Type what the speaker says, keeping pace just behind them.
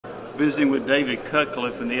visiting with David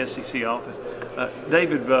Cutcliffe in the SEC office.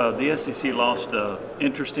 David, the SEC lost an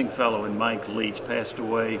interesting fellow in Mike Leach, passed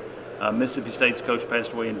away. Mississippi State's coach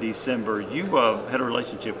passed away in December. You had a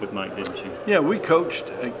relationship with Mike, didn't you? Yeah, we coached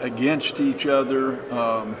against each other.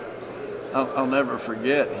 I'll never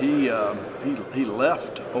forget. He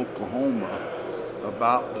left Oklahoma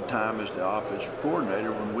about the time as the offensive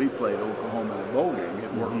coordinator when we played Oklahoma in a bowl game.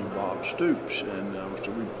 It worked with Bob Stoops, and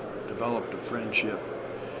so we developed a friendship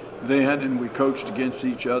then, and we coached against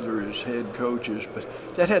each other as head coaches. But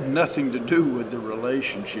that had nothing to do with the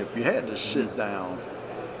relationship. You had to sit down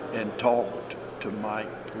and talk to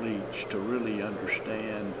Mike Leach to really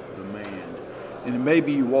understand the man. And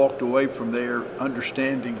maybe you walked away from there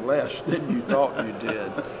understanding less than you thought you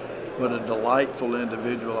did. But a delightful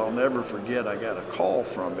individual. I'll never forget, I got a call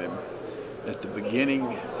from him at the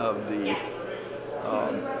beginning of the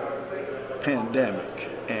pandemic.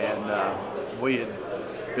 And we had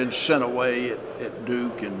been sent away at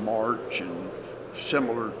Duke in March, and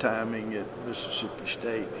similar timing at Mississippi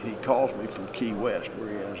State. He calls me from Key West, where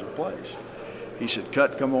he has a place. He said,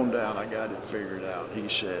 "Cut, come on down, I got it figured out." He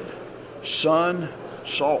said, "Son,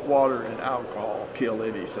 salt water and alcohol kill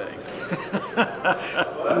anything.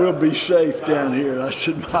 We'll be safe down here." I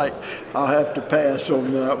said, "Mike, I'll have to pass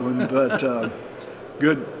on that one." But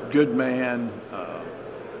good man,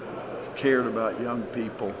 cared about young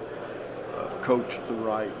people, coached the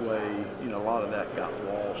right way. You know, a lot of that got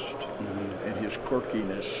lost. And his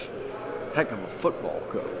quirkiness, heck of a football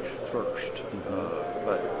coach first,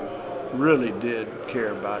 but really did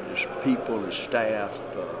care about his people, his staff.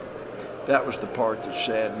 That was the part that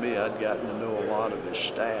saddened me. I'd gotten to know a lot of his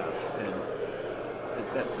staff, and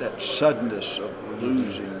that suddenness of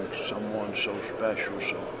losing someone so special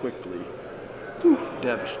so quickly,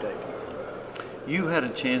 devastating. You had a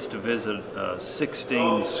chance to visit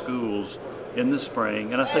 16 schools in the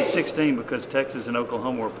spring, and I say 16 because Texas and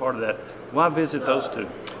Oklahoma were part of that. Why visit those two?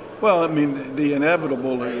 Well, I mean, the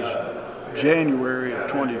inevitable is January of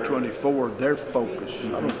 2024, their focus,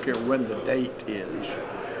 I don't care when the date is,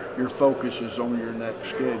 your focus is on your next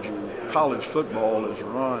schedule. College football is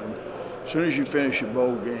run. As soon as you finish a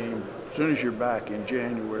bowl game, as soon as you're back in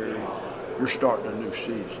January, you're starting a new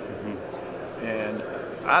season. And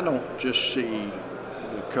I don't just see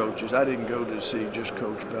the coaches. I didn't go to see just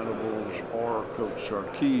Coach Venables or Coach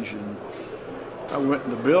Sarkisian. I went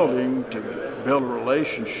in the building to build a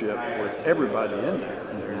relationship with everybody in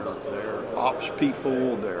there. Their ops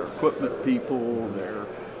people, their equipment people, their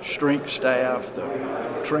strength staff, the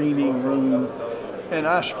training room, and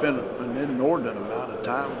I spent an inordinate amount of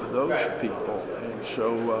time with those people. And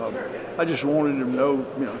so I just wanted them to know,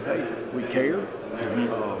 hey, we care.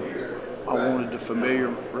 I wanted to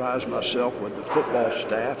familiarize myself with the football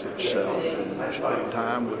staff itself and spend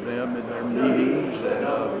time with them in their meetings.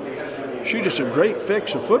 And shoot, it's a great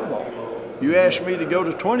fix of football. You ask me to go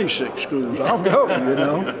to 26 schools, I'll go,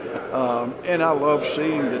 and I love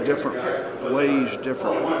seeing the different ways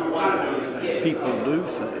different people do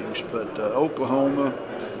things. But Oklahoma,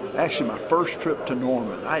 actually my first trip to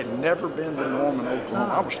Norman, I had never been to Norman,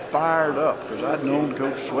 Oklahoma. I was fired up because I'd known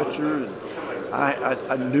Coach Switzer, and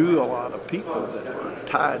I knew a lot of people that were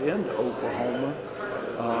tied into Oklahoma.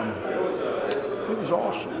 It was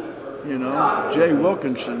awesome. Jay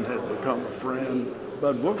Wilkinson had become a friend,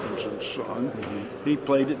 Bud Wilkinson's son. He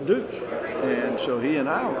played at Duke, and so he and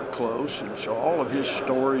I were close, and so all of his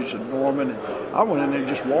stories in Norman, and I went in there and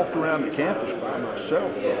just walked around the campus by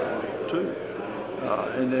myself for a while too.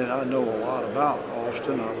 And then I know a lot about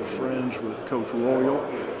Austin. I was friends with Coach Royal.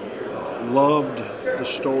 Loved the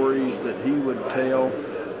stories that he would tell.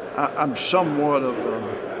 I'm somewhat of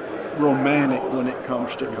a romantic when it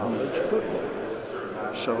comes to college football.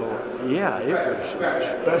 So, yeah, it was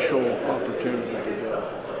a special opportunity to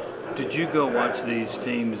go. Did you go watch these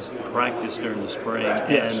teams practice during the spring?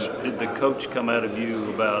 Yes. And did the coach come out of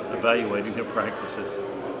you about evaluating their practices?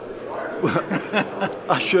 Well,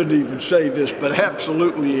 I shouldn't even say this, but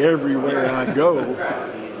absolutely everywhere I go,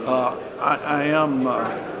 I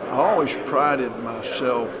always prided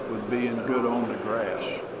myself with being good on the grass.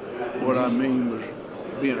 What I mean was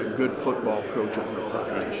being a good football coach on the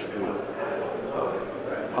practice field.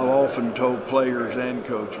 I've often told players and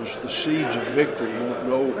coaches the seeds of victory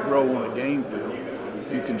won't grow on a game field.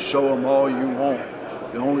 You can sow them all you want.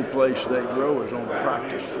 The only place they grow is on the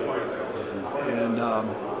practice field. And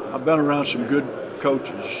I've been around some good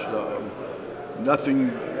coaches.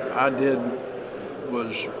 Nothing I did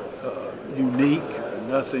was unique.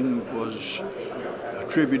 Nothing was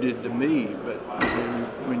attributed to me. But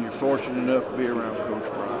when you're fortunate enough to be around Coach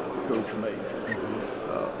Bryant, Coach Majors,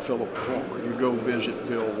 Philip Plummer. You go visit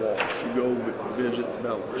Bill Walsh. You go visit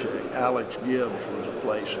Belichick. Alex Gibbs was a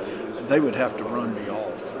place. They would have to run me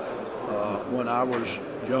off. When I was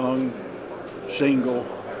young, single,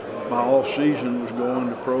 my off season was going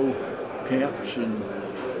to pro camps and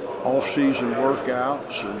off-season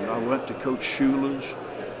workouts, and I went to Coach Shula's.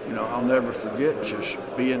 You know, I'll never forget just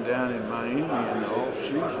being down in Miami in the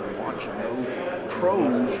off-season watching those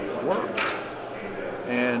pros work.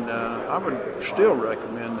 And I would still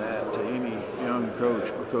recommend that to any young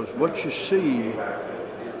coach, because what you see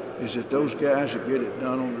is that those guys that get it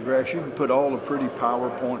done on the grass, you can put all the pretty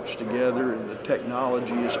PowerPoints together, and the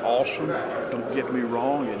technology is awesome. Don't get me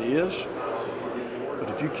wrong, it is. But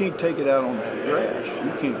if you can't take it out on that grass,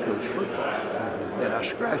 you can't coach football. And I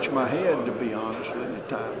scratch my head, to be honest with you,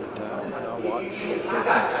 time to time, when I watch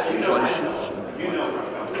certain places.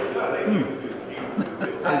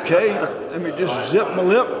 Okay, let me just zip my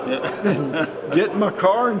lip and get in my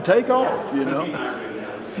car and take off, you know.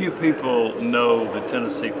 Few people know the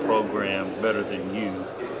Tennessee program better than you.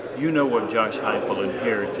 You know what Josh Heupel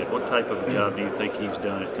inherited. What type of a job do you think he's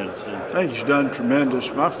done at Tennessee? I think he's done tremendous.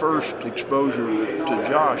 My first exposure to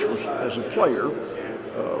Josh was as a player.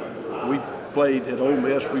 We played at Ole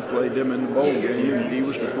Miss. We played them in the bowl game, and he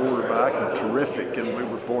was the quarterback, and terrific, and we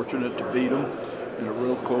were fortunate to beat him in a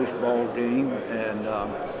real close ball game, and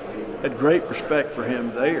had great respect for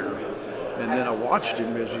him there. And then I watched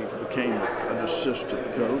him as he became an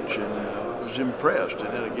assistant coach, and was impressed.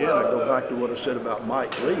 And then again, I go back to what I said about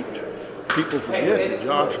Mike Leach. People forget that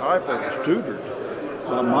Josh Heupel was tutored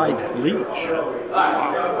by Mike Leach.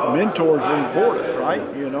 Mentors are important,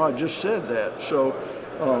 right? You know, I just said that. So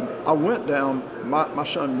I went down, my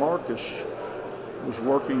son Marcus was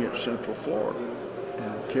working at Central Florida,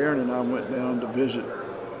 and Karen and I went down to visit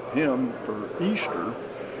him for Easter,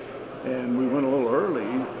 and we went a little early.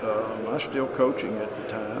 I was still coaching at the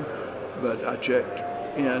time, but I checked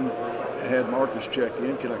in, had Marcus check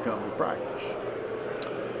in, can I come to practice?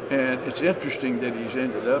 And it's interesting that he's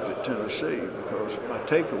ended up at Tennessee, because my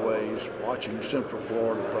takeaways watching Central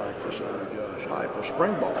Florida practice under Josh Heupel,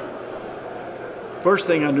 spring ball. First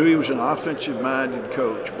thing, I knew he was an offensive-minded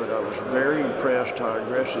coach, but I was very impressed how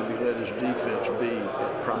aggressive he let his defense be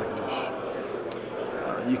at practice.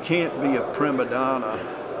 You can't be a prima donna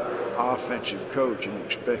offensive coach and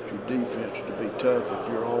expect your defense to be tough if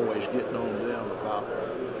you're always getting on them about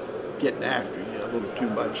getting after you a little too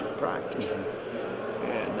much in practice.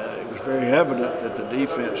 And it was very evident that the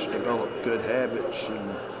defense developed good habits,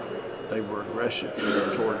 and they were aggressive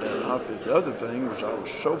toward that offense. The other thing was I was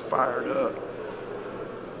so fired up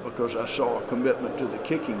because I saw a commitment to the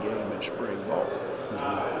kicking game in spring ball.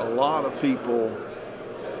 A lot of people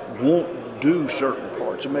won't do certain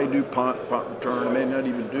parts. They may do punt return, they may not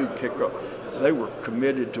even do kickoff. They were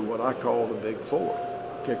committed to what I call the big four: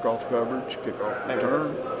 kickoff coverage, kickoff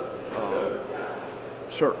return,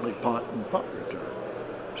 certainly punt and punt return.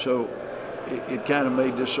 So it kind of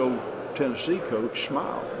made this old Tennessee coach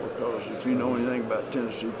smile, because if you know anything about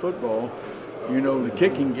Tennessee football, you know the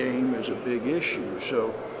kicking game is a big issue.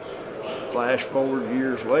 So flash forward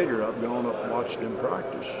years later, I've gone up and watched them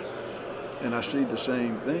practice, and I see the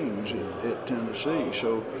same things at Tennessee.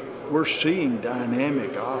 So we're seeing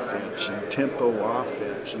dynamic offense and tempo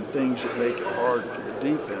offense and things that make it hard for the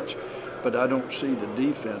defense. But I don't see the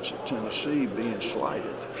defense at Tennessee being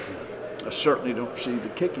slighted. I certainly don't see the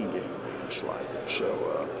kicking game being slighted.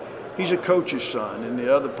 So he's a coach's son, and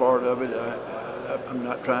the other part of it, I'm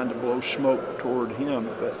not trying to blow smoke toward him,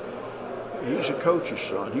 but he's a coach's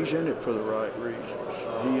son. He's in it for the right reasons.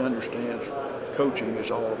 He understands coaching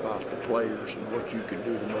is all about the players and what you can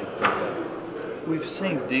do to make them better. We've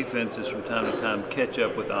seen defenses from time to time catch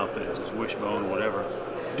up with offenses, wishbone, whatever.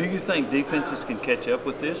 Do you think defenses can catch up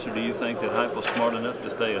with this, or do you think that Heupel's smart enough to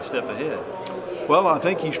stay a step ahead? Well, I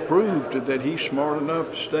think he's proved that he's smart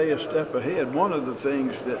enough to stay a step ahead. One of the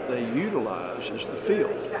things that they utilize is the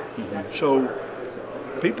field. So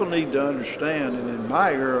people need to understand, and in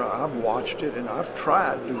my era, I've watched it and I've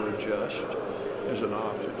tried to adjust as an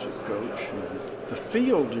offensive coach. The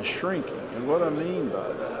field is shrinking, and what I mean by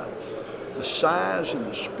that, the size and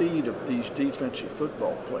the speed of these defensive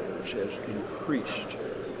football players has increased.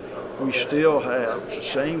 We still have the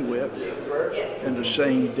same width and the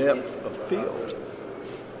same depth of field.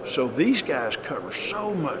 So these guys cover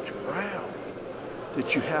so much ground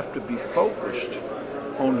that you have to be focused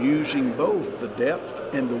on using both the depth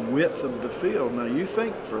and the width of the field. Now you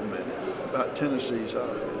think for a minute about Tennessee's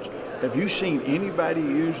offense. Have you seen anybody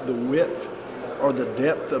use the width or the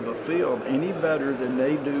depth of a field any better than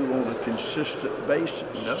they do on a consistent basis?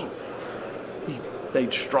 No. They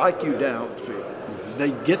strike you downfield.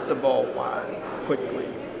 They get the ball wide quickly.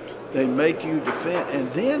 They make you defend,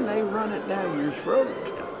 and then they run it down your throat.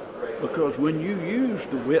 Because when you use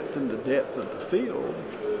the width and the depth of the field,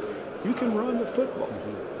 you can run the football.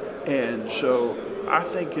 And so I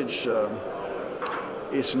think it's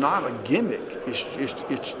not a gimmick.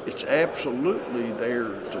 It's absolutely there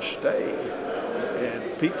to stay. And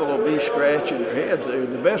people will be scratching their heads.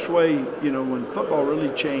 The best way, when football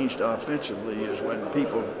really changed offensively is when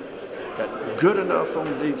people got good enough on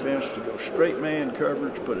defense to go straight man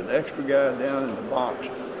coverage, put an extra guy down in the box,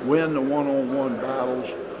 win the one-on-one battles.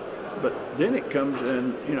 But then it comes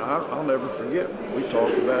in, I'll never forget, we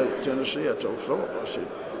talked about it in Tennessee. I told Philip, I said,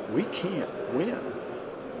 we can't win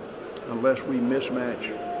unless we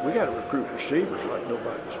mismatch. We got to recruit receivers like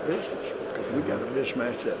nobody's business because we got to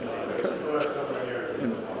mismatch that man coverage.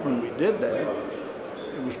 And when we did that,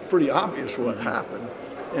 it was pretty obvious what happened.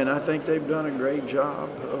 And I think they've done a great job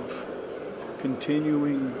of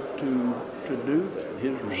continuing to do that.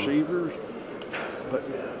 His receivers, but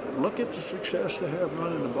look at the success they have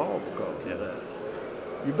running the ball because of that.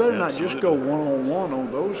 You better not just go one-on-one on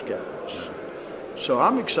those guys. So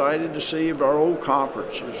I'm excited to see if our old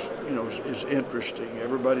conference is interesting.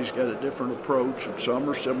 Everybody's got a different approach, and some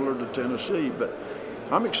are similar to Tennessee. But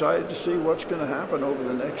I'm excited to see what's going to happen over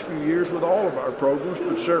the next few years with all of our programs.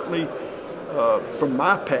 But certainly, from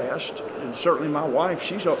my past, and certainly my wife,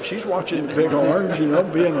 she's watching the Big Orange,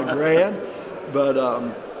 being a grad. But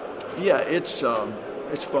it's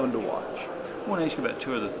fun to watch. I want to ask you about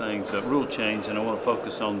two other things. Rule change, and I want to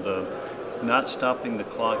focus on the not stopping the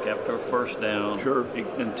clock after a first down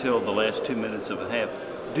until the last 2 minutes of a half.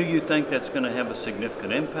 Do you think that's going to have a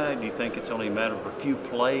significant impact? Do you think it's only a matter of a few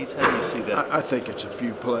plays? How do you see that? I think it's a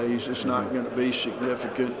few plays. It's not going to be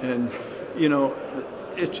significant. And,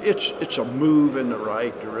 it's a move in the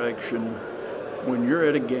right direction when you're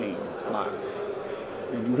at a game live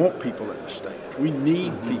and you want people in the stands. We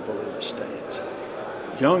need people in the stands.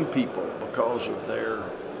 Young people, because of their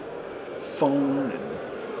phone and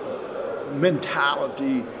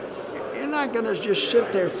mentality, you're not going to just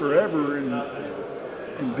sit there forever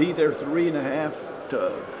and be there 3.5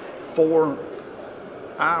 to 4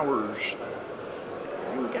 hours.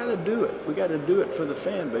 We got to do it. We got to do it for the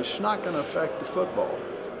fan base. It's not going to affect the football.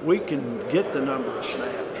 We can get the number of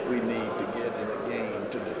snaps we need to get in a game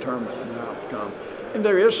to determine an outcome. And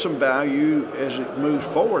there is some value as it moves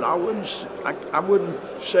forward. I wouldn't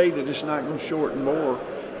say that it's not going to shorten more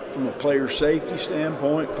from a player safety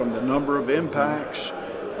standpoint, from the number of impacts,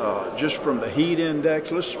 just from the heat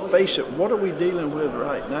index. Let's face it, what are we dealing with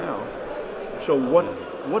right now? So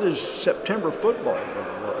what is September football going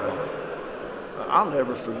to look like? I'll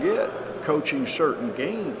never forget coaching certain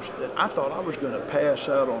games that I thought I was going to pass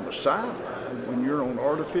out on the sideline when you're on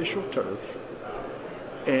artificial turf.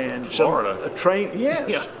 And Florida.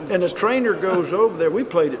 And a trainer goes over there. We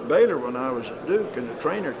played at Baylor when I was at Duke, and the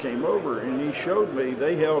trainer came over and he showed me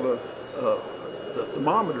they held the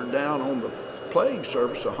thermometer down on the playing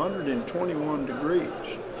surface 121 degrees.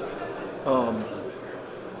 Wow,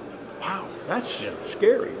 that's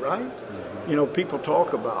scary, right? Mm-hmm. People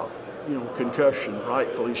talk about concussion,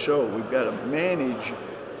 rightfully so. We've got to manage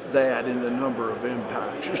that in the number of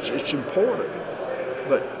impacts. It's important,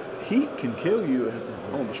 but heat can kill you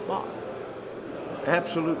on the spot.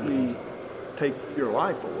 Absolutely take your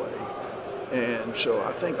life away. And so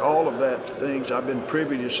I think all of that things, I've been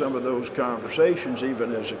privy to some of those conversations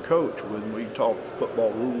even as a coach when we talk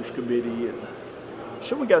football rules committee. And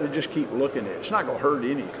so we got to just keep looking at it. It's not going to hurt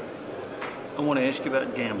anything. I want to ask you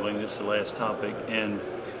about gambling. This is the last topic. And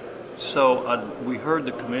so we heard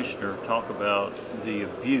the commissioner talk about the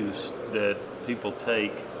abuse that people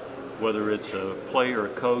take, whether it's a player, a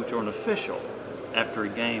coach, or an official, after a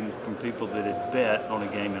game from people that had bet on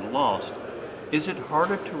a game and lost. Is it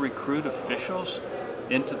harder to recruit officials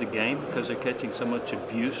into the game because they're catching so much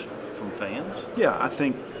abuse from fans? Yeah, I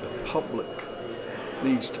think the public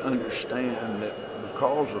needs to understand that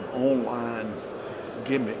because of online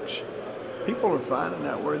gimmicks, people are finding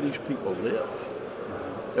out where these people live.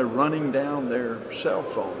 They're running down their cell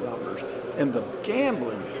phone numbers. And the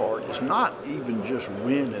gambling part is not even just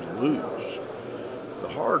win and lose. The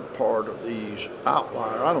hard part of these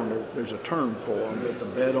outlier, I don't know if there's a term for them, but the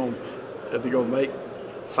bet on if they're going to make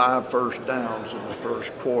 5 first downs in the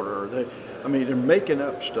first quarter. They're making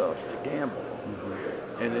up stuff to gamble.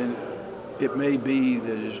 Mm-hmm. And then it may be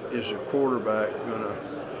that is a quarterback going to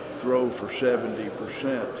throw for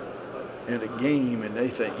 70% in a game, and they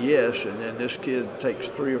think yes, and then this kid takes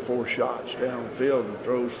 3 or 4 shots downfield and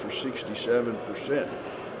throws for 67%,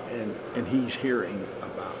 and he's hearing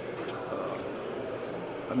about it.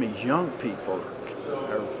 I mean, young people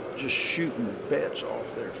are just shooting bets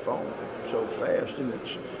off their phone so fast, and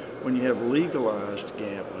it's when you have legalized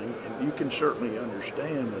gambling, and you can certainly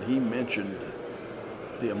understand when he mentioned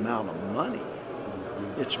the amount of money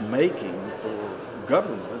it's making for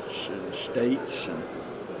governments and states, and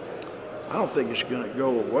I don't think it's going to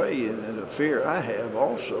go away. And the fear I have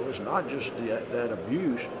also is not just that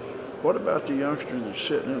abuse. What about the youngster that's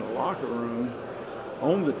sitting in a locker room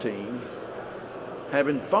on the team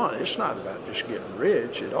having fun? It's not about just getting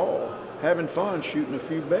rich at all. Having fun shooting a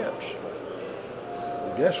few bets.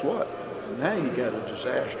 Well, guess what? Now you got a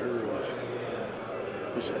disaster of,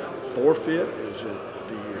 is it forfeit? Is it,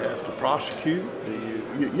 do you have to prosecute?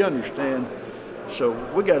 Do you understand? So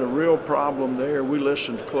we got a real problem there. We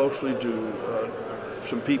listened closely to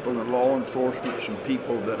some people in law enforcement, some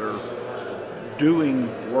people that are doing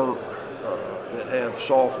work that have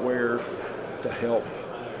software to help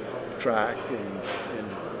track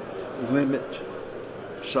and limit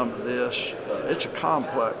some of this. It's a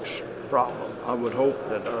complex problem. I would hope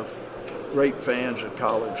that our great fans of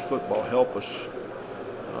college football help us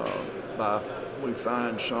by we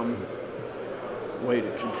find some way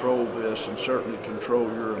to control this and certainly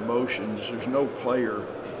control your emotions. There's no player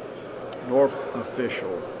nor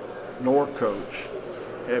official nor coach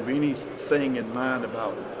have anything in mind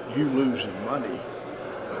about you losing money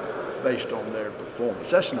based on their performance.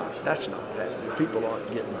 That's not happening. People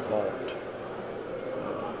aren't getting bought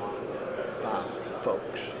by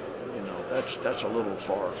folks. You know, that's a little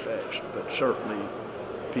far-fetched, but certainly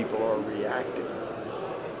people are reacting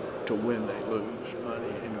to when they lose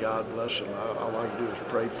money, and God bless them. All I can do is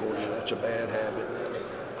pray for you. That's a bad habit.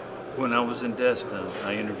 When I was in Destin,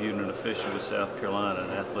 I interviewed an official with South Carolina,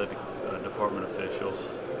 an athletic department official,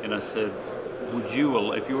 and I said, would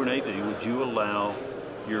you, if you were an AD, would you allow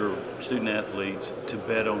your student athletes to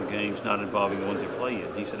bet on games not involving the ones they play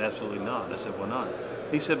in? He said, absolutely not. I said, why not?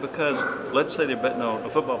 He said, because let's say they're betting on, a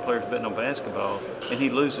football player's betting on basketball, and he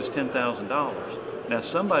loses $10,000. Now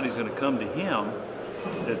somebody's going to come to him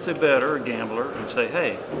that's a bettor, a gambler, and say,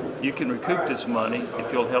 hey, you can recoup this money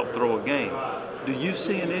if you'll help throw a game. Do you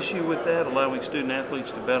see an issue with that, allowing student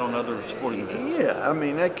athletes to bet on other sporting events? Yeah, I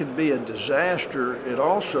mean, that could be a disaster. It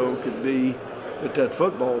also could be that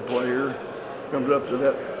football player comes up to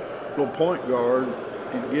that little point guard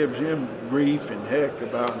and gives him grief and heck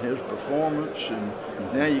about his performance, and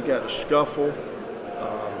now you got a scuffle,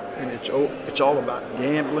 and it's all about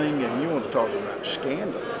gambling, and you want to talk about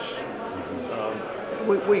scandalous.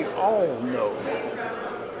 We all know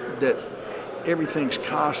that everything's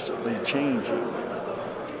constantly changing.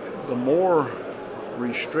 The more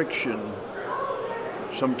restriction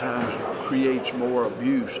sometimes creates more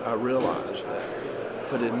abuse. I realize that.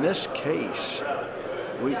 But in this case,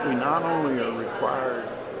 we not only are required,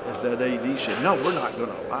 as that AD said, no, we're not going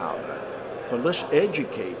to allow that, but let's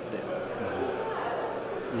educate them.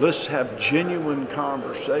 Let's have genuine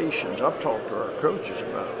conversations. I've talked to our coaches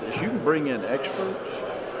about this. You can bring in experts,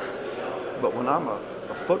 but when I'm a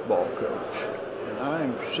football coach and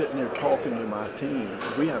I'm sitting there talking to my team,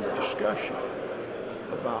 we have a discussion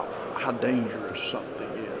about how dangerous something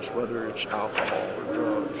is, whether it's alcohol or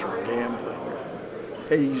drugs or gambling or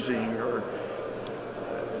hazing, or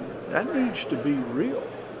that needs to be real,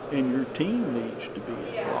 and your team needs to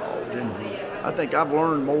be involved. And I think I've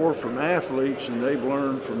learned more from athletes than they've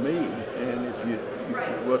learned from me. And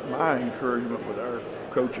what my encouragement with our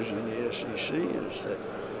coaches in the SEC is that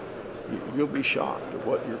you'll be shocked at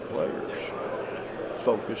what your players'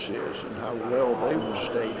 focus is and how well they will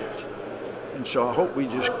state it. And so I hope we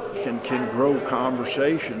just can grow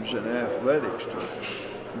conversations in athletics to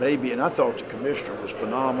maybe, and I thought the commissioner was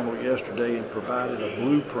phenomenal yesterday and provided a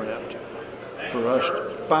blueprint for us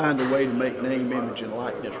to find a way to make name, image, and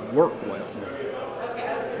likeness work well.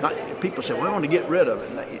 People say, well, we want to get rid of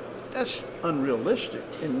it. That's unrealistic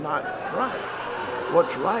and not right.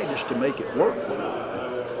 What's right is to make it work well.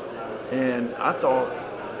 And I thought,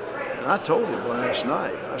 and I told him last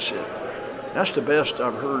night, I said, that's the best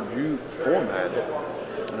I've heard you format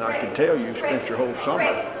it. And I can tell you spent your whole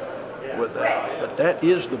summer with that. But that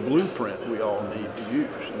is the blueprint we all need to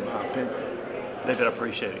use, in my opinion. David, I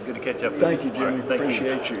appreciate it. Good to catch up with you. Thank you, Jimmy.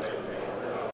 Appreciate you.